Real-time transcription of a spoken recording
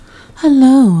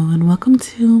Hello and welcome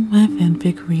to my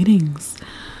fanfic readings.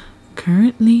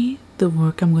 Currently, the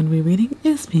work I'm going to be reading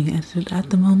is being edited at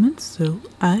the moment, so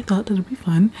I thought it would be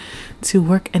fun to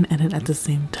work and edit at the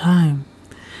same time.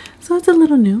 So it's a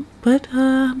little new, but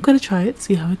I'm going to try it,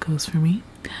 see how it goes for me.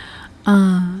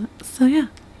 So yeah,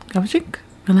 grab a drink,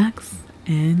 relax,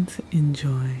 and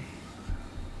enjoy.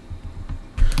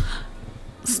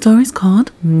 Stories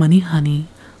called Money Honey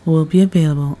will be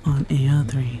available on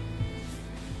AO3.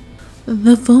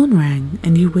 The phone rang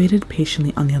and you waited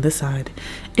patiently on the other side,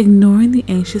 ignoring the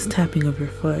anxious tapping of your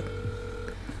foot.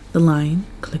 The line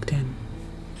clicked in.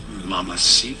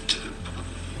 Mamacita.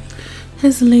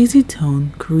 His lazy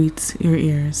tone greets your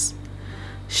ears.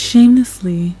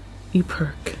 Shamelessly, you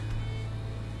perk.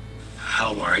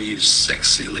 How are you,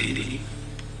 sexy lady?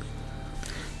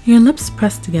 Your lips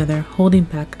pressed together, holding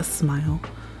back a smile.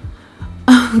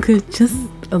 Oh, good, just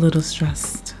a little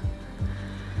stressed.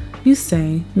 You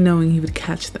say, knowing he would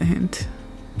catch the hint.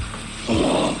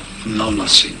 Oh,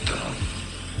 mamacita.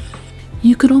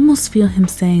 You could almost feel him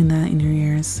saying that in your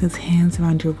ears, his hands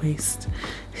around your waist,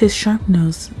 his sharp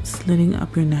nose slitting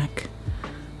up your neck.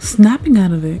 Snapping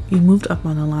out of it, you moved up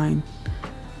on the line.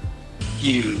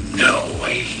 You know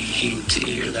I hate to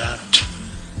hear that.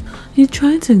 You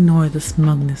tried to ignore the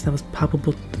smugness that was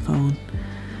palpable to the phone.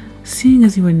 Seeing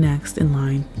as you were next in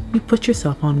line, you put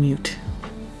yourself on mute.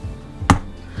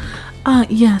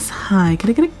 Yes, hi. Can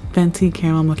I get a venti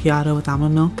caramel macchiato with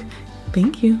almond milk?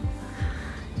 Thank you.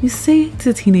 You say to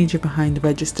the teenager behind the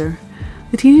register.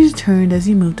 The teenager turned as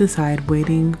you moved aside,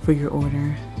 waiting for your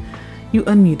order. You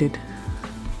unmuted.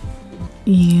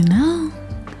 You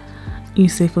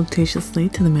say flirtatiously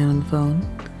to the man on the phone.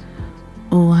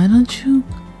 Why don't you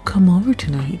come over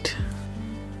tonight?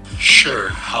 Sure,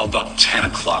 how about 10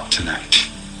 o'clock tonight?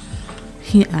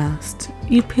 He asked.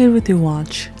 You paid with your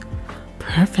watch.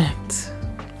 Perfect.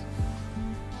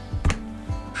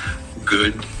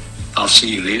 Good. I'll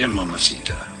see you later,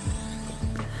 mamacita.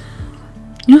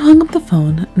 You hung up the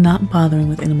phone, not bothering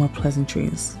with any more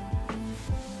pleasantries.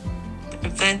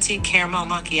 Venti caramel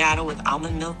macchiato with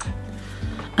almond milk.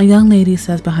 A young lady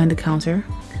says behind the counter.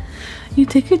 You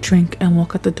take your drink and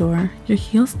walk out the door, your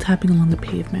heels tapping along the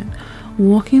pavement,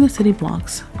 walking the city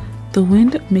blocks, the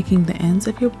wind making the ends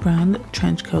of your brown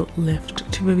trench coat lift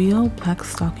to reveal black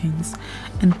stockings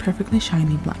and perfectly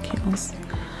shiny black heels.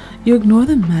 You ignore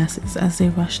the masses as they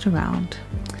rushed around.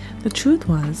 The truth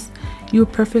was, you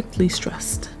were perfectly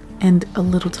stressed and a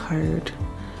little tired.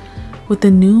 With the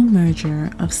new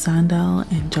merger of Sandal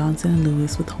and Johnson &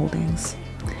 Lewis with Holdings,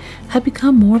 had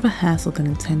become more of a hassle than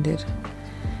intended.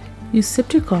 You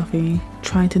sipped your coffee,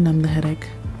 trying to numb the headache.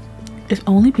 If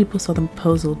only people saw the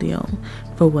proposal deal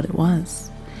for what it was.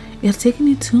 It had taken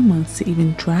you 2 months to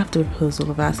even draft a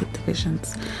proposal of asset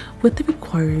divisions with the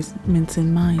requirements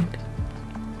in mind,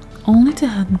 only to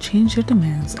have them change their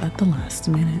demands at the last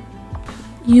minute.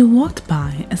 You walked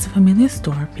by as a familiar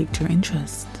store piqued your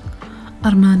interest.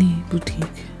 Armani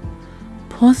Boutique.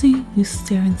 Pausing, you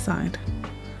stare inside.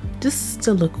 Just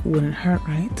a look wouldn't hurt,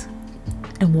 right?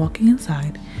 And walking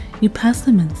inside, you pass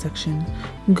the men's section,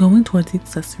 going towards the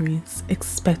accessories,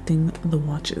 expecting the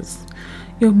watches.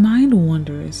 Your mind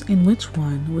wanders in which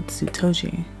one would suit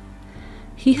Toji.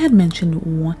 He had mentioned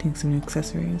wanting some new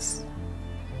accessories.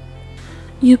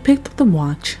 You picked up the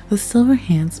watch, the silver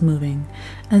hands moving,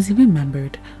 as you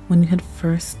remembered when you had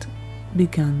first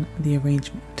begun the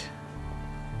arrangement.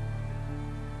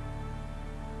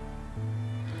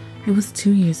 It was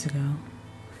 2 years ago.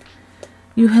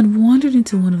 You had wandered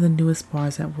into one of the newest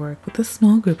bars at work with a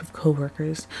small group of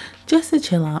co-workers just to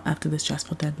chill out after the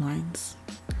stressful deadlines.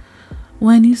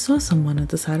 When you saw someone at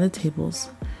the side of the tables,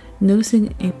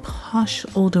 noticing a posh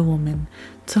older woman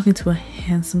talking to a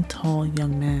handsome tall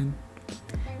young man.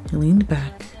 He leaned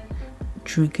back,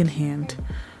 drink in hand,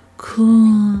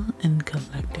 cool and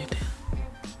collected.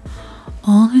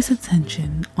 All his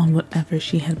attention on whatever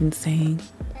she had been saying.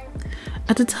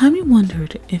 At the time you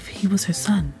wondered if he was her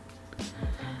son.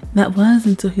 That was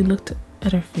until he looked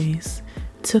at her face,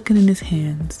 took it in his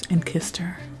hands, and kissed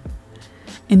her.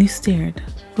 And you stared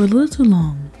for a little too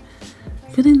long,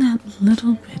 feeling that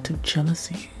little bit of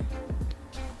jealousy.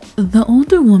 The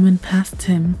older woman passed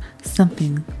him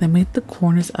something that made the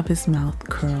corners of his mouth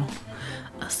curl,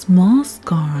 a small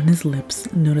scar on his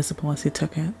lips noticeable as he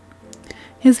took it.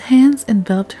 His hands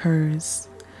enveloped hers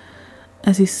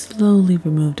as he slowly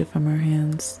removed it from her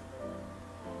hands.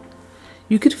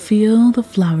 You could feel the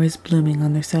flowers blooming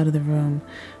on their side of the room,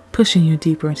 pushing you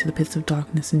deeper into the pits of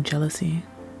darkness and jealousy.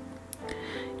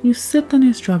 You sipped on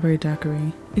your strawberry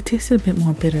daiquiri. It tasted a bit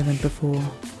more bitter than before.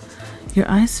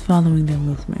 Your eyes following their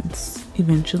movements.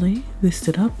 Eventually, they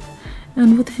stood up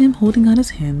and with him holding out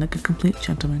his hand like a complete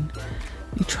gentleman,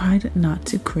 you tried not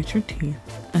to grit your teeth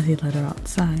as he led her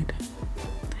outside.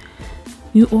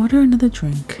 You order another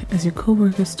drink as your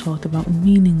co-workers talked about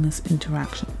meaningless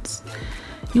interactions.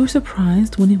 You were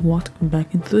surprised when he walked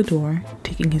back into the door,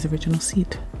 taking his original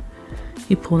seat.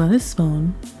 He pulled out his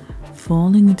phone,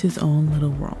 falling into his own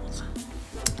little world.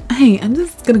 "Hey, I'm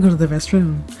just gonna go to the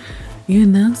restroom," you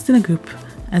announced in a group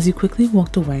as you quickly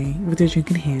walked away with your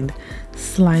drink in hand,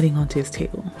 sliding onto his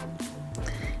table.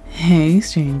 "Hey,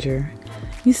 stranger,"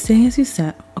 you say as you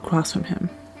sat across from him.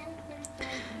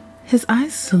 His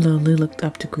eyes slowly looked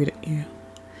up to greet you,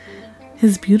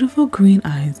 his beautiful green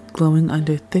eyes glowing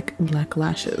under thick black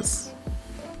lashes.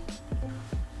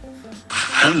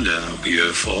 Hello,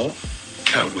 beautiful.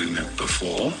 Have we met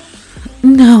before?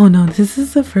 No, this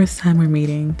is the first time we're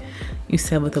meeting," you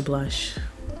said with a blush.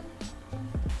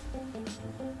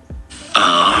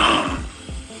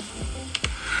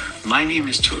 My name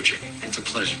is Tojik. It's a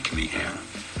pleasure to meet you.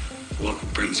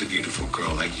 What brings a beautiful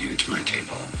girl like you to my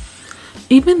table?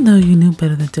 Even though you knew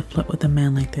better than to flirt with a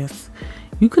man like this,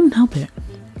 you couldn't help it.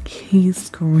 He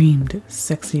screamed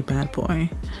sexy bad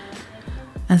boy.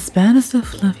 As bad as the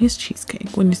fluffiest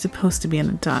cheesecake when you're supposed to be on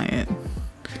a diet.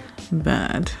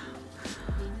 Bad.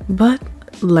 But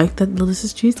like that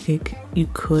delicious cheesecake, you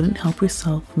couldn't help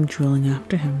yourself from drooling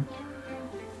after him.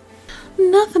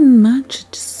 "Nothing much,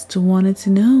 just wanted to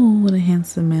know what a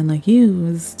handsome man like you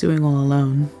was doing all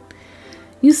alone,"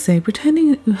 you say,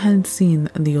 pretending you hadn't seen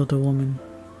the older woman.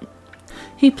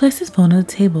 He placed his phone on the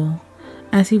table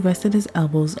as he rested his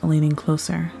elbows, leaning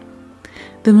closer.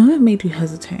 The moment made you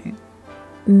hesitate.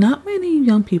 Not many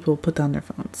young people put down their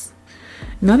phones,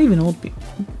 not even old people.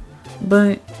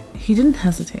 But he didn't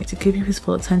hesitate to give you his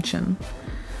full attention,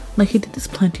 like he did this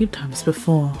plenty of times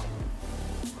before.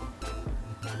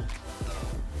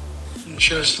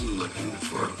 Just looking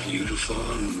for a beautiful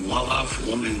and well-off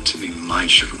woman to be my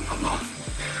sugar mama.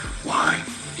 Why?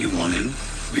 You want him?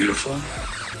 Beautiful?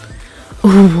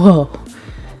 Whoa.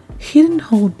 He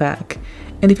didn't hold back,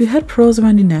 and if you had pearls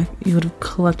around your neck, you would have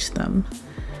clutched them.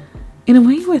 In a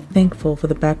way, you were thankful for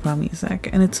the background music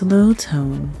and its low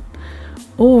tone.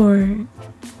 Or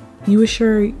you were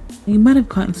sure you might have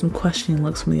gotten some questioning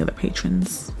looks from the other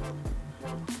patrons.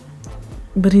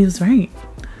 But he was right.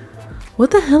 What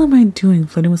the hell am I doing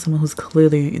flirting with someone who's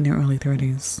clearly in their early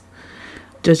 30s?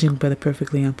 Judging by the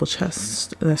perfectly ample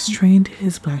chest that strained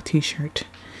his black t-shirt,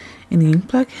 and the ink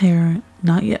black hair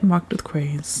not yet marked with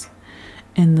grays,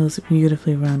 and those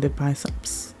beautifully rounded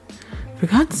biceps. For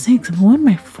God's sakes, I'm in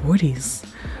my 40s.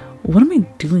 What am I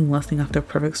doing lusting after a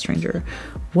perfect stranger?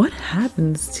 What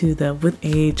happens to the with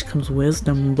age comes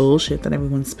wisdom bullshit that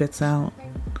everyone spits out?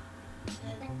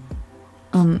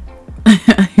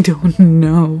 I don't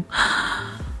know.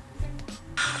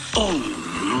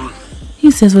 Oh, He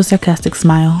says with a sarcastic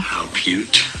smile. how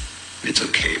cute. It's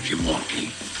okay if you want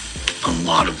me. A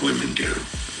lot of women do.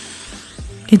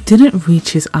 It didn't reach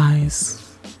his eyes.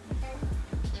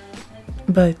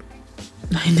 But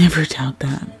I never doubt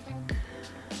that.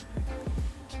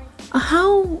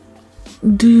 How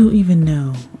do you even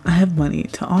know I have money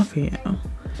to offer you?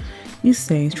 You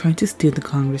say, trying to steer the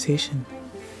conversation.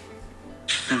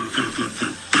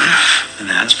 And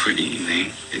that's pretty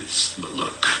easy. But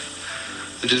look,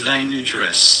 the designer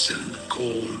dress and the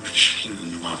gold chain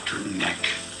around her neck.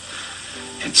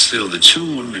 And still the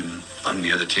two women on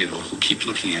the other table who keep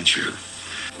looking at you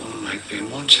like they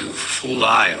want to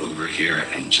fly over here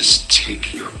and just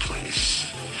take your place.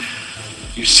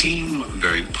 You seem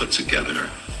very put together,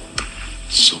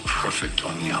 so perfect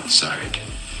on the outside.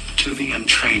 To the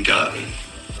untrained eye,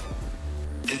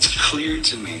 it's clear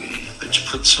to me that you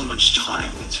put so much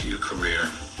time into your career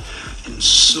and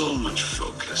so much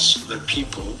focus that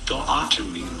people don't ought to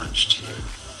mean much to you.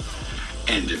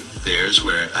 And there's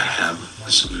where I have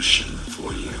a solution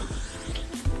for you.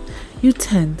 You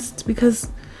tensed because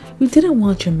you didn't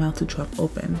want your mouth to drop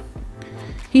open.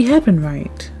 He had been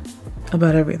right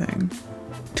about everything,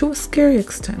 to a scary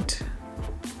extent.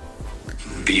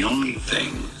 The only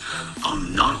thing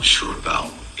I'm not sure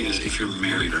about is if you're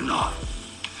married or not.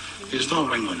 There's no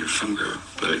ring on your finger,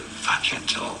 but I can't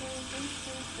tell.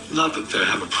 Not that I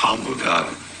have a problem with that.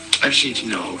 I just need to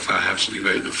know if I have to be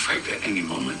ready to fight at any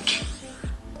moment.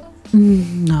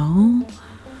 No,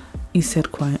 he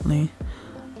said quietly.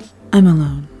 I'm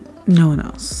alone. No one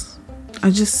else. I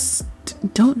just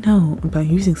don't know about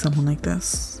using someone like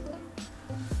this.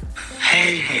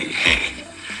 Hey.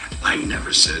 I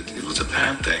never said it was a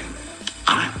bad thing.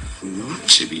 I want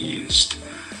to be used.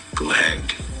 Go ahead.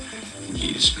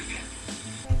 Use me.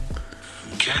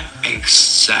 Get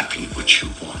exactly what you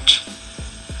want.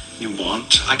 You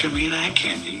want I can be an eye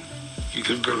candy.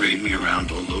 You could parade me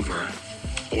around all over,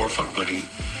 or fuck buddy,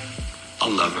 a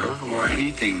lover, or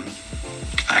anything.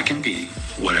 I can be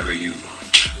whatever you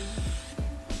want.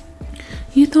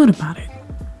 You thought about it.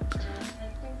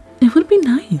 It would be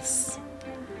nice.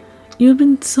 You had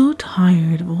been so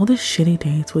tired of all the shitty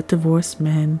dates with divorced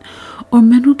men, or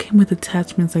men who came with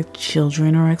attachments like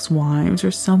children or ex-wives, or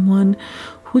someone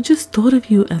who just thought of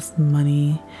you as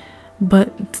money,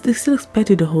 but they still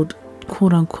expect you to hold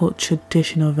quote-unquote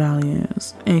traditional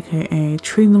values, aka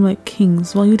treating them like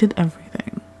kings while you did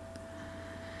everything.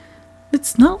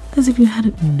 It's not as if you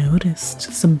hadn't noticed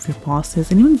some of your bosses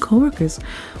and even coworkers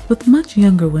with much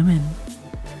younger women,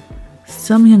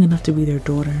 some young enough to be their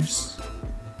daughters.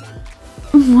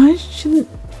 Why should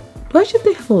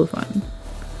they have all the fun?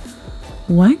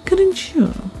 Why couldn't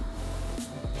you?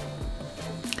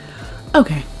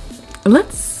 Okay,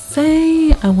 let's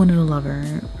say I wanted a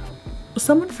lover,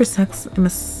 someone for sex and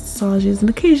massages and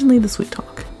occasionally the sweet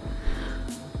talk.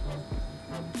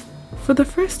 For the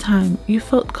first time, you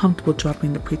felt comfortable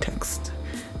dropping the pretext,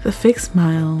 the fake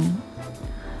smile,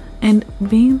 and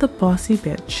being the bossy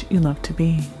bitch you love to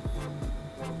be.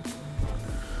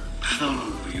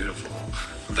 Oh, beautiful.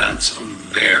 That's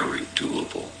very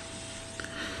doable.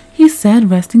 He said,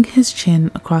 resting his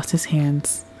chin across his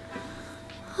hands.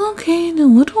 Okay, now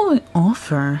what do I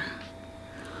offer?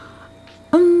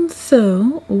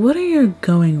 So, what are your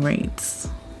going rates?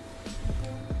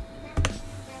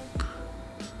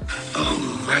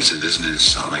 As a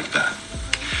business, I like that.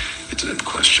 It's a good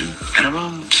question. And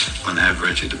around, on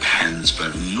average, it depends,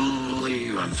 but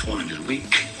normally around 400 a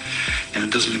week. And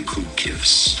it doesn't include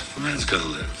gifts. A man's gotta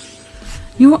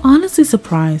live. You were honestly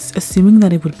surprised, assuming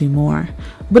that it would be more.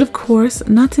 But of course,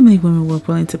 not too many women were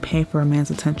willing to pay for a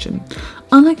man's attention,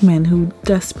 unlike men who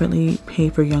desperately pay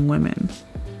for young women.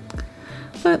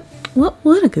 But what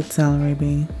would a good salary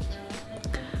be?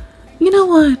 You know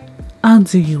what? I'll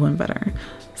do you one better.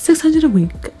 $600 a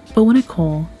week, but when I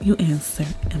call, you answer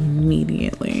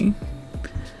immediately.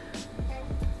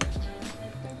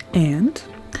 And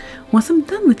once I'm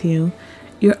done with you,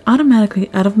 you're automatically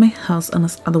out of my house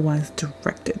unless otherwise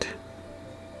directed.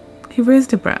 He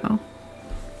raised a brow.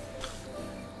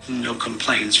 No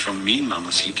complaints from me,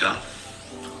 Mamacita.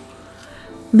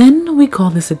 Then we call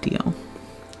this a deal.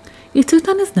 You took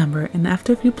down his number, and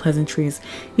after a few pleasantries,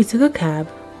 you took a cab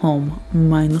home,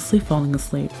 mindlessly falling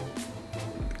asleep.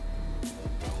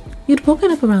 You'd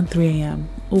woken up around 3 a.m.,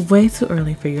 way too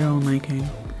early for your own liking,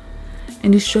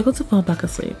 and you struggled to fall back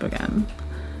asleep again,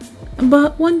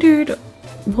 but wondered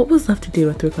what was left to do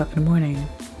at 3 o'clock in the morning,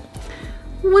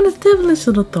 when a devilish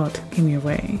little thought came your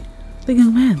way. The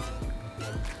young man.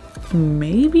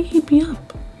 Maybe he'd be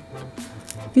up.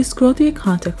 You scrolled through your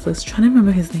contacts list trying to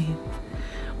remember his name,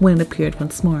 when it appeared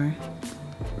once more.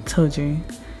 Told you.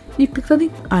 You clicked on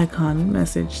the icon,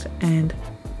 messaged, and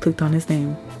clicked on his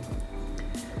name.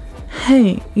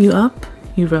 Hey, you up?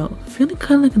 You wrote, feeling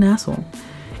kind of like an asshole.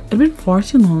 It'd been far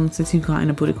too long since you've gotten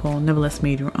a booty call, nevertheless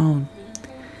made your own.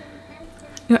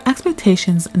 Your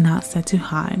expectations not set too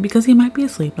high because he might be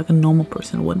asleep like a normal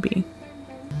person would be.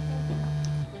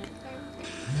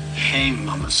 Hey,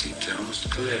 Mamacita, what's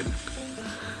good?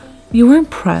 You were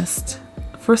impressed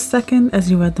for a second as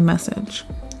you read the message.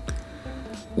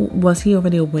 Was he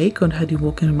already awake or had you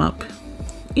woken him up?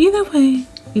 Either way,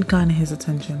 you'd gotten his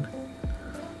attention.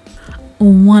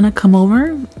 Wanna come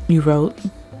over? You wrote.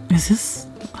 Is this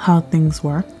how things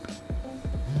work?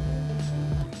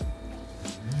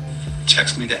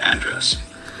 Text me the address.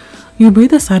 You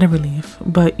breathed a sigh of relief,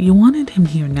 but you wanted him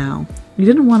here now. You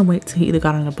didn't want to wait till he either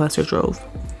got on a bus or drove.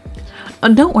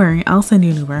 Don't worry, I'll send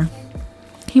you an Uber.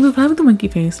 He replied with a winky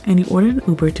face, and you ordered an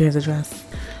Uber to his address.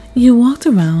 You walked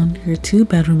around your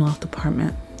 2-bedroom loft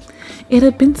apartment. It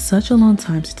had been such a long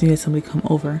time since you had somebody come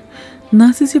over,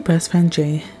 not since your best friend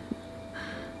Jay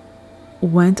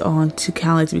went on to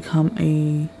Cali to become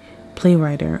a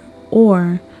playwright,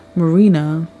 or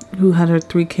Marina, who had her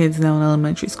 3 kids now in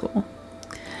elementary school.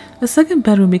 The second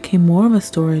bedroom became more of a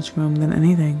storage room than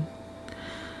anything.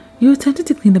 You attempted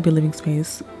to clean up your living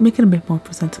space, make it a bit more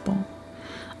presentable,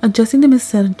 adjusting the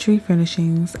mid-century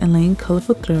furnishings and laying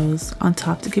colorful throws on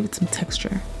top to give it some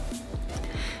texture.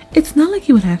 It's not like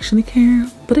you would actually care,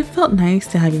 but it felt nice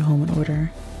to have your home in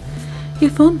order.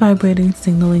 Your phone vibrating,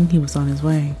 signaling he was on his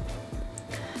way.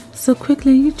 So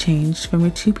quickly you changed from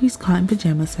your 2-piece cotton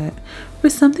pajama set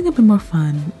for something a bit more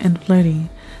fun and flirty,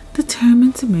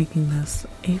 determined to making this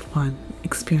a fun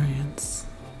experience.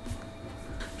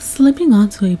 Slipping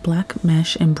onto a black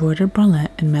mesh embroidered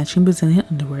bralette and matching Brazilian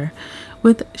underwear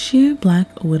with sheer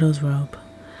black widow's robe,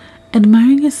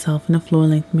 admiring yourself in a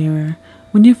floor-length mirror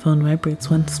when your phone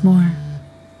vibrates once more.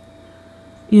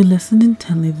 You listened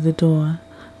intently to the door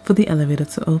for the elevator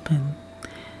to open,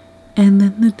 and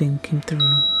then the ding came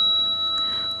through.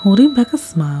 Holding back a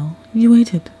smile, you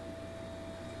waited.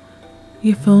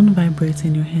 Your phone vibrates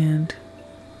in your hand.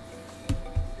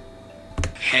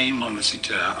 Hey,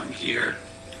 Mamacita, I'm here.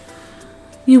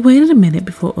 You waited a minute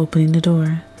before opening the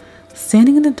door.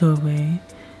 Standing in the doorway,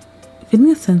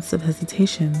 feeling a sense of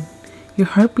hesitation, your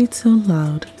heart beat so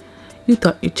loud you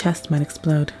thought your chest might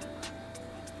explode.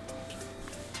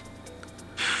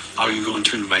 Are you going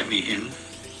to invite me in?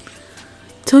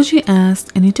 Toji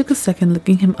asked, and he took a second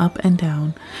looking him up and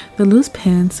down, the loose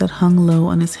pants that hung low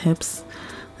on his hips,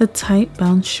 the tight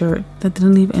bound shirt that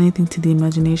didn't leave anything to the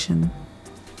imagination.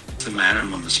 What's the matter,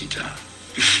 Mamacita?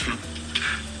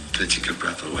 Did I take your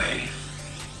breath away?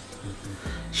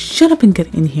 Shut up and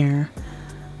get in here.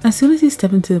 As soon as he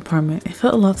stepped into the apartment, it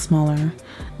felt a lot smaller,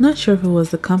 not sure if it was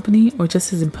the company or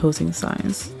just his imposing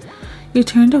size. You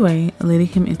turned away, leading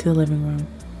him into the living room.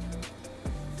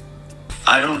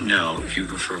 I don't know if you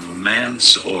prefer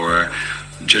romance or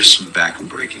just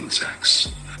back-breaking sex.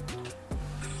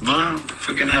 But if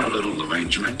we can have a little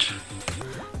arrangement,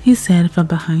 He said from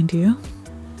behind you.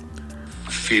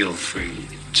 feel free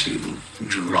to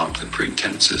drop the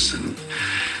pretenses and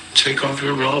take off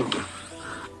your robe.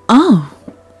 Oh,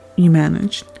 you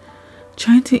managed,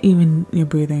 trying to even your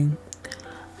breathing.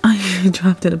 I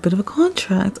dropped it a bit of a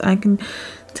contract. I can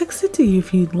text it to you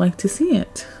if you'd like to see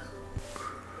it.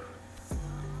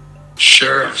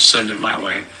 Sure, send it my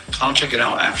way. I'll check it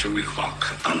out after we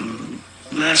walk.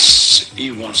 Unless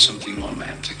you want something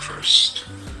romantic first.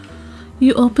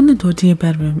 You open the door to your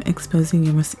bedroom, exposing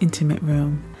your most intimate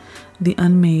room, the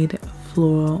unmade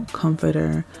floral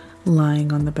comforter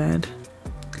lying on the bed.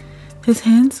 His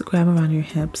hands grab around your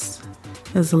hips,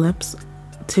 his lips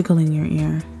tickling your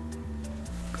ear.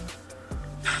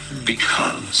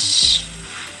 Because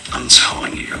I'm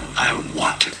telling you, I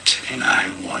want it, and I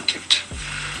want it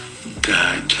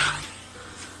bad.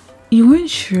 You weren't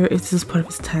sure if this was part of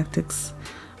his tactics,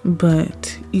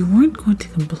 but you weren't going to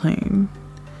complain.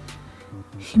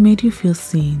 He made you feel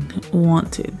seen,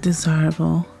 wanted,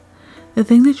 desirable, the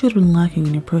thing that you had been lacking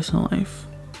in your personal life.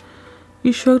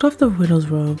 You shrugged off the widow's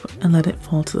robe and let it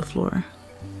fall to the floor.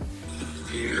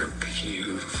 You're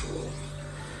beautiful.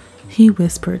 He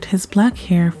whispered, his black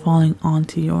hair falling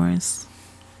onto yours.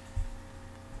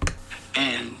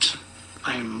 And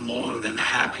I'm more than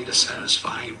happy to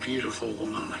satisfy a beautiful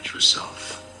woman like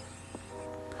yourself.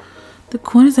 The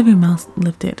corners of your mouth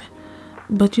lifted,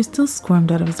 but you still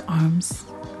squirmed out of his arms.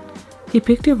 He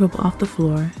picked your robe off the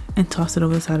floor and tossed it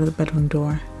over the side of the bedroom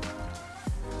door.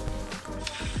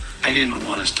 I didn't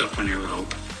want to step on your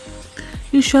robe.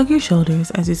 You shrugged your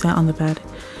shoulders as you sat on the bed,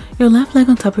 your left leg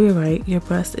on top of your right, your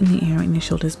breast in the air and your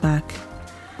shoulders back.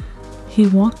 He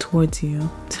walked towards you,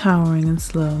 towering and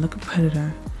slow like a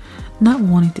predator, not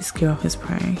wanting to scare off his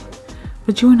prey.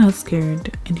 But you were not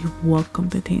scared, and you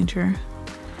welcomed the danger.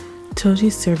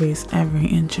 Toji surveys every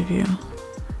inch of you.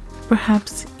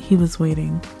 Perhaps he was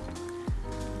waiting.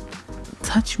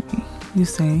 Touch me, you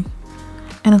say,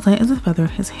 and as light as a feather,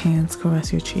 his hands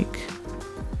caress your cheek.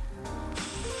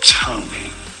 Tell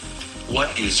me,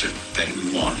 what is it that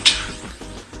you want?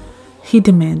 He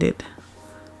demanded.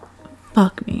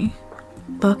 Fuck me.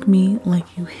 Fuck me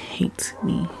like you hate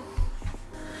me.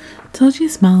 Toji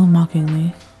smiled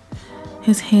mockingly,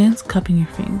 his hands cupping your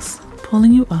face,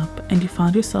 pulling you up, and you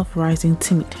found yourself rising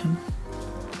to meet him.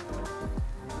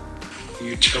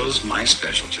 You chose my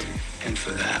specialty, and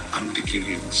for that, I'm going to give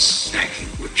you exactly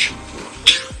what you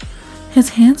want. His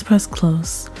hands pressed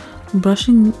close,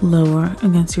 brushing lower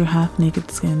against your half-naked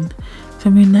skin,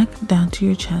 from your neck down to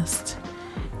your chest.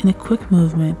 In a quick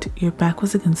movement, your back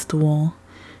was against the wall,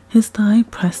 his thigh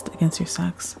pressed against your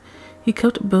sex. He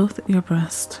cupped both your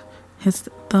breasts, his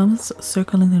thumbs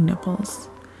circling your nipples.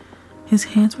 His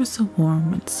hands were so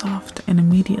warm and soft, and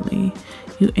immediately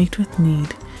you ached with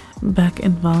need, back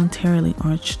involuntarily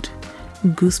arched,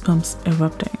 goosebumps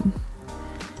erupting.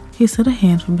 He slid a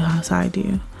hand from beside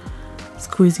you,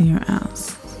 squeezing your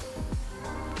ass.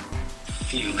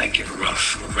 You like it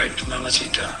rough, right,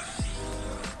 Mamacita?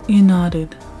 You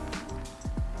nodded.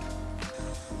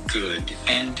 Good.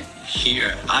 And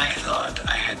here, I thought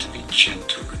I had to be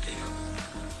gentle with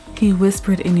you. He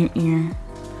whispered in your ear.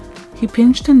 He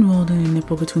pinched and rolled in your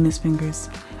nipple between his fingers,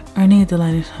 earning a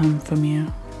delighted hum from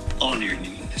you. On your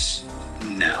knees.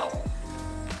 Now.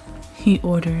 He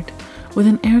ordered, with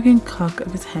an arrogant cock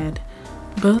of his head.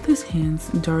 Both his hands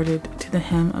darted to the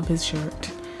hem of his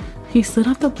shirt. He slid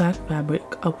off the black fabric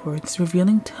upwards,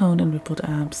 revealing toned and rippled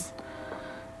abs.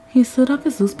 He slid off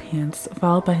his loose pants,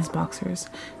 followed by his boxers.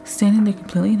 Standing there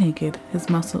completely naked, his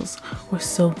muscles were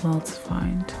so well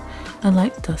defined. A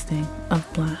light dusting of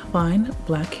fine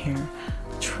black hair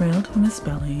trailed from his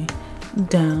belly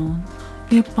down,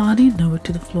 your body lowered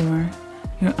to the floor,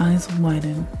 your eyes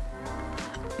widen.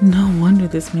 No wonder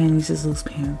this man uses loose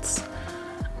pants.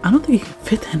 I don't think he can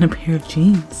fit that in a pair of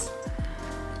jeans.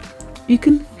 You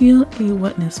can feel a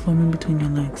wetness forming between your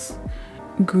legs.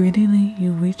 Greedily,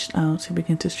 you reached out to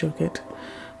begin to stroke it,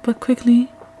 but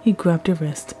quickly he grabbed your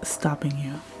wrist, stopping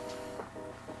you.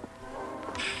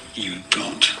 You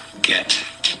don't get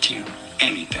to do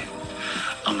anything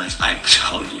unless I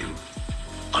tell you.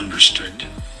 Understood?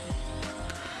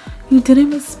 You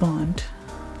didn't respond.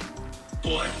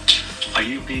 What? Are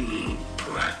you being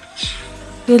correct?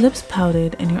 Your lips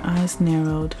pouted and your eyes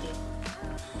narrowed.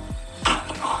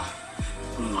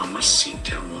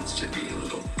 Mamacita wants to be a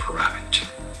little prat.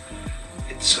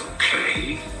 It's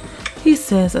okay. He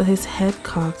says as his head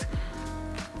cocked,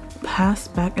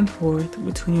 passed back and forth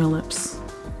between your lips.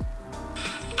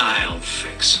 I'll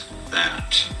fix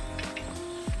that.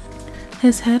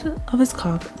 His head of his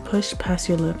cock pushed past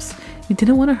your lips. You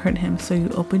didn't want to hurt him, so you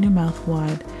opened your mouth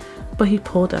wide, but he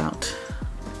pulled out.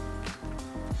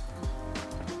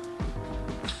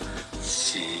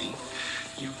 See,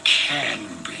 you can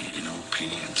be an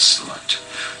obedient slut.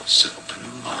 So open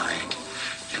wide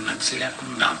and let's see that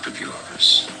mouth of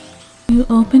yours. You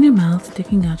opened your mouth,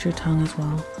 sticking out your tongue as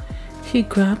well. He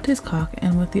grabbed his cock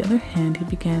and with the other hand he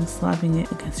began slapping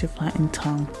it against your flattened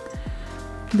tongue.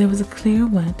 There was a clear,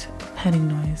 wet, petting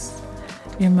noise,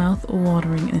 your mouth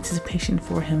watering in anticipation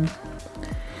for him.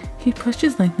 He pushed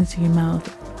his length into your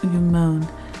mouth. You moaned,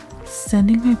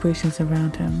 sending vibrations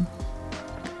around him.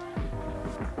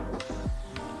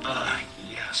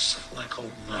 Yes, like a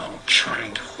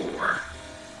well-trained whore.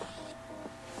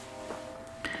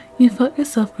 You felt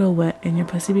yourself grow wet and your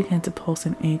pussy began to pulse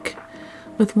and ache.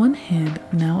 With one hand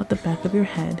now at the back of your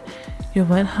head, your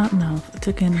wet hot mouth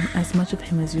took in as much of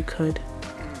him as you could.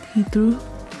 He threw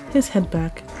his head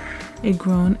back, a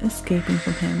groan escaping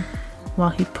from him while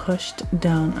he pushed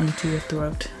down onto your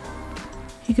throat.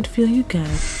 He could feel you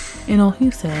gag, and all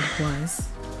he said was,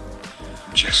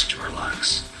 "Just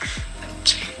relax and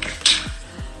take it."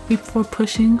 Before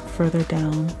pushing further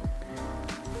down.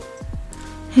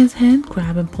 His hand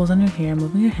grabs and pulls on your hair,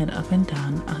 moving your head up and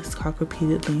down on his cock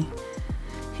repeatedly.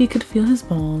 He could feel his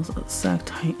balls sag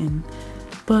tighten,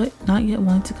 but not yet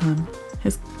wanting to come,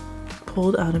 his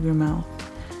pulled out of your mouth.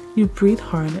 You breathe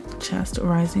hard, chest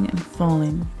rising and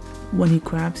falling when he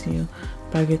grabs you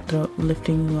by your throat,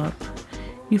 lifting you up.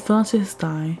 You fell into his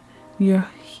thigh, your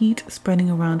heat spreading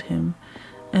around him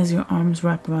as your arms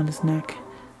wrapped around his neck.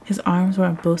 His arms were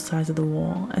at both sides of the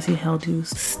wall as he held you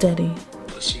steady.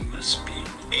 Pussy must be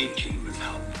aching with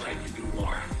how wet you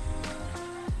are.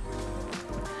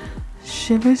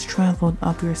 Shivers traveled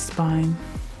up your spine.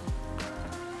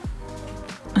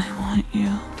 "I want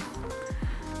you,"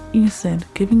 you said,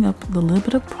 giving up the little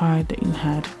bit of pride that you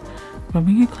had,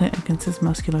 rubbing your clit against his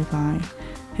muscular thigh,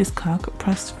 his cock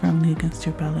pressed firmly against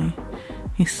your belly.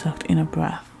 He sucked in a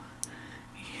breath.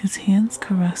 His hands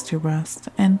caressed your breast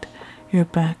and your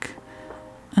back,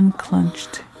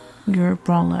 unclenched your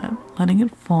bralette, letting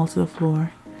it fall to the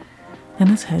floor. Then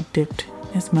his head dipped,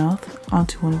 his mouth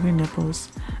onto one of your nipples,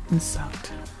 and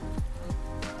sucked.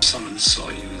 Someone saw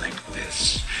you like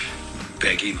this,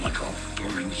 begging like a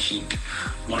burning heat,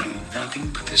 wanting nothing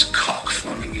but this cock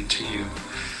flowing into you.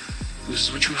 This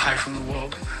is what you hide from the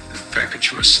world, the fact that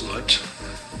you're a slut.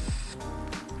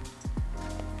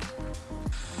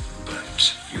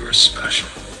 But you're special.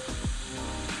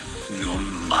 You're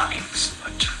my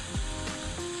slut.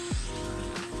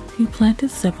 He planted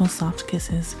several soft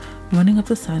kisses, running up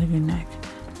the side of your neck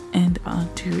and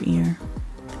onto your ear.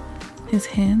 His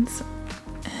hands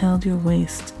held your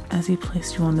waist as he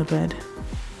placed you on the bed.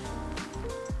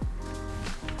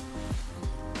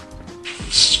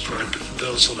 Spread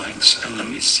those legs and let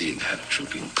me see that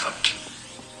drooping cut.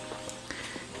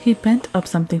 He bent up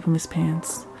something from his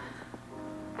pants.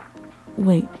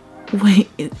 Wait,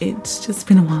 it's just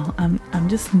been a while. I'm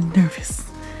just nervous,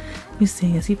 you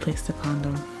say as he placed the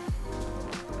condom.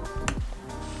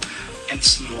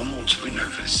 It's normal to be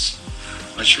nervous,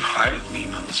 but you hired me,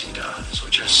 Mamacita, so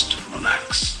just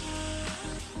relax.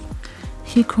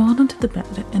 He crawled onto the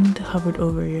bed and hovered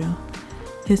over you.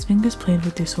 His fingers played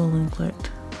with your swollen clit.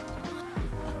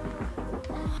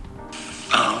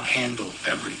 I'll handle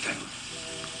everything.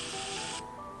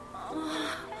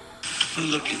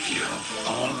 Look at you,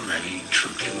 already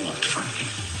drooping left from me.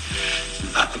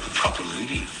 Not with the proper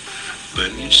lady,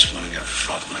 but you just want to get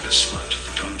fucked like a slut,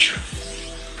 don't you?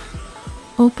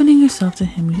 Opening yourself to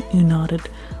him, you nodded,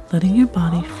 letting your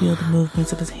body feel the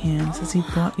movements of his hands as he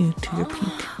brought you to your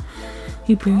peak.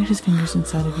 He buried his fingers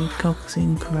inside of you, coaxing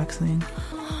and caressing.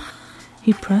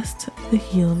 He pressed the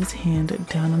heel of his hand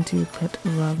down onto your pit,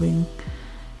 rubbing.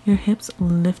 Your hips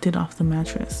lifted off the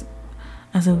mattress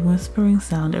as a whispering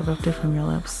sound erupted from your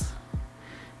lips.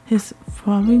 His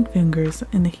throbbing fingers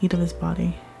in the heat of his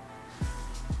body.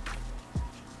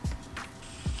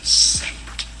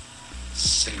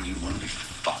 Say you want to be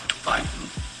fucked by him.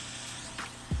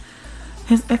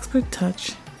 His expert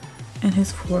touch and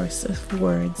his force of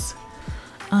words.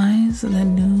 Eyes that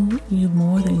knew you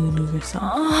more than you knew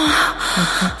yourself. Your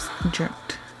hips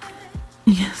jerked.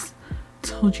 Yes,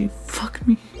 told you, fuck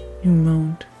me, you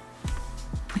moaned.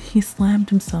 He slammed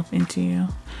himself into you.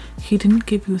 He didn't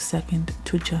give you a second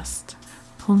to adjust,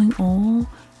 pulling all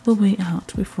the way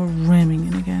out before ramming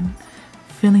in again,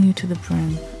 filling you to the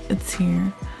brim, a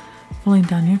tear falling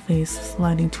down your face,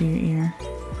 sliding to your ear.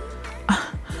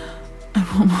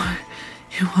 I want more.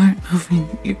 You aren't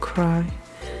moving, you cry.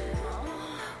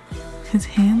 His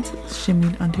hands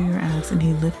shimmied under your ass and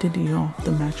he lifted you off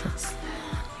the mattress.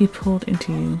 He pulled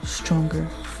into you, stronger,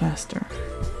 faster.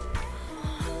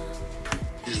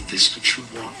 Is this what you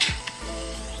want?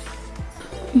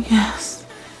 Yes,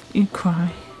 you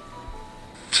cry.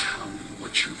 Tell me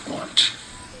what you want.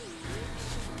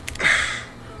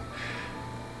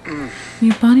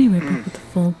 Your body rippled with a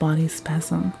full body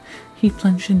spasm. He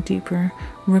plunged in deeper,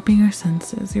 ripping your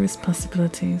senses, your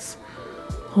possibilities,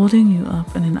 holding you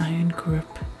up in an iron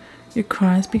grip. Your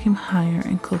cries became higher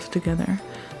and closer together,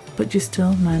 but you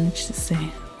still managed to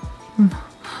say,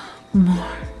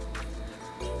 more.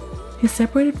 He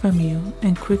separated from you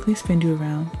and quickly spun you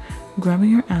around.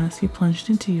 Grabbing your ass, he plunged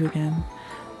into you again.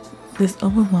 This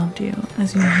overwhelmed you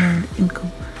as you moaned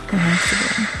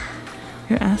incomprehensibly,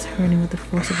 your ass hurting with the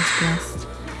force of his breast.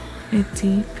 A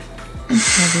deep and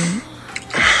heavy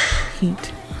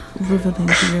heat riveting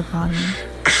through your body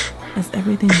as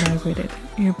everything vibrated,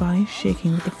 your body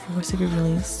shaking with the force of your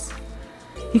release.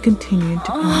 He continued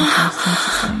to come you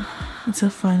senselessly until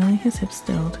finally his hips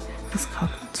stilled, his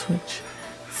cock would twitch.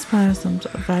 Spasms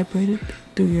vibrated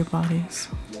through your bodies.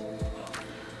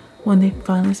 When they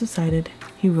finally subsided,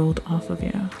 he rolled off of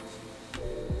you.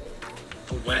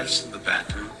 Where's the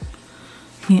bathroom?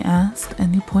 He asked,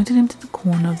 and you pointed him to the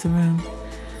corner of the room.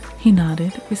 He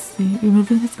nodded,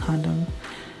 removing his condom.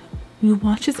 You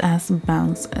watched his ass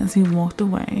bounce as he walked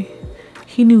away.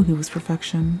 He knew he was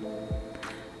perfection,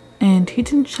 and he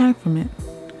didn't shy from it.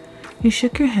 You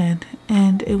shook your head,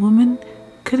 and a woman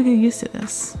could get used to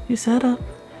this. You sat up,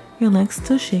 your legs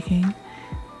still shaking.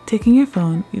 Taking your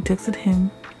phone, you texted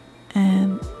him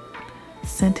and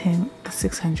sent him the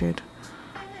 600.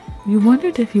 You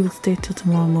wondered if he would stay till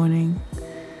tomorrow morning.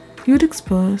 You would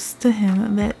expose to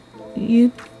him that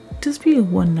you'd just be a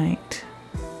one night.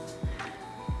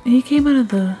 He came out of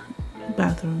the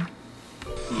bathroom.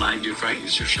 Mind if I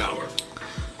use your shower?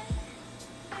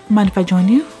 Mind if I join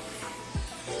you?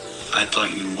 I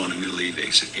thought you wanted me to leave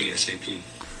ASAP.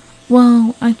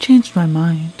 Well, I changed my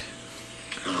mind.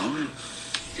 Oh,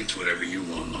 it's whatever you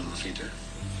want, Mamacita.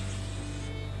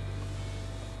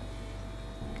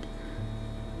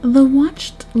 The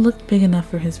watch looked big enough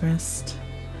for his wrist,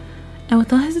 and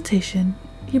without hesitation,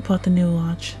 you bought the new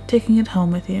watch, taking it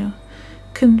home with you,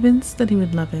 convinced that he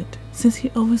would love it, since he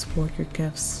always wore your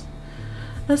gifts.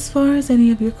 As far as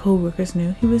any of your co-workers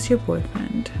knew, he was your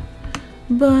boyfriend,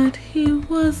 but he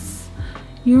was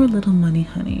your little money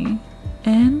honey,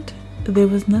 and there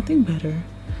was nothing better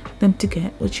than to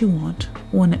get what you want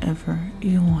whenever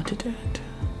you wanted it.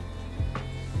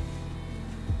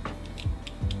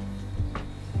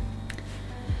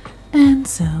 And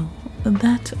so,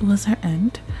 that was our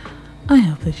end. I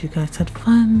hope that you guys had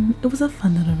fun. It was a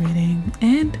fun little reading,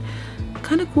 and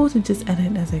kind of cool to just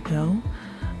edit as I go.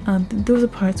 There was a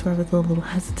parts where I was a little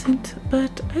hesitant,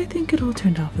 but I think it all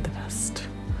turned out for the best.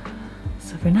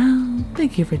 So for now,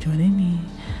 thank you for joining me.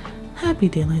 Happy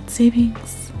daylight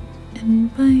savings,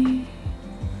 and bye.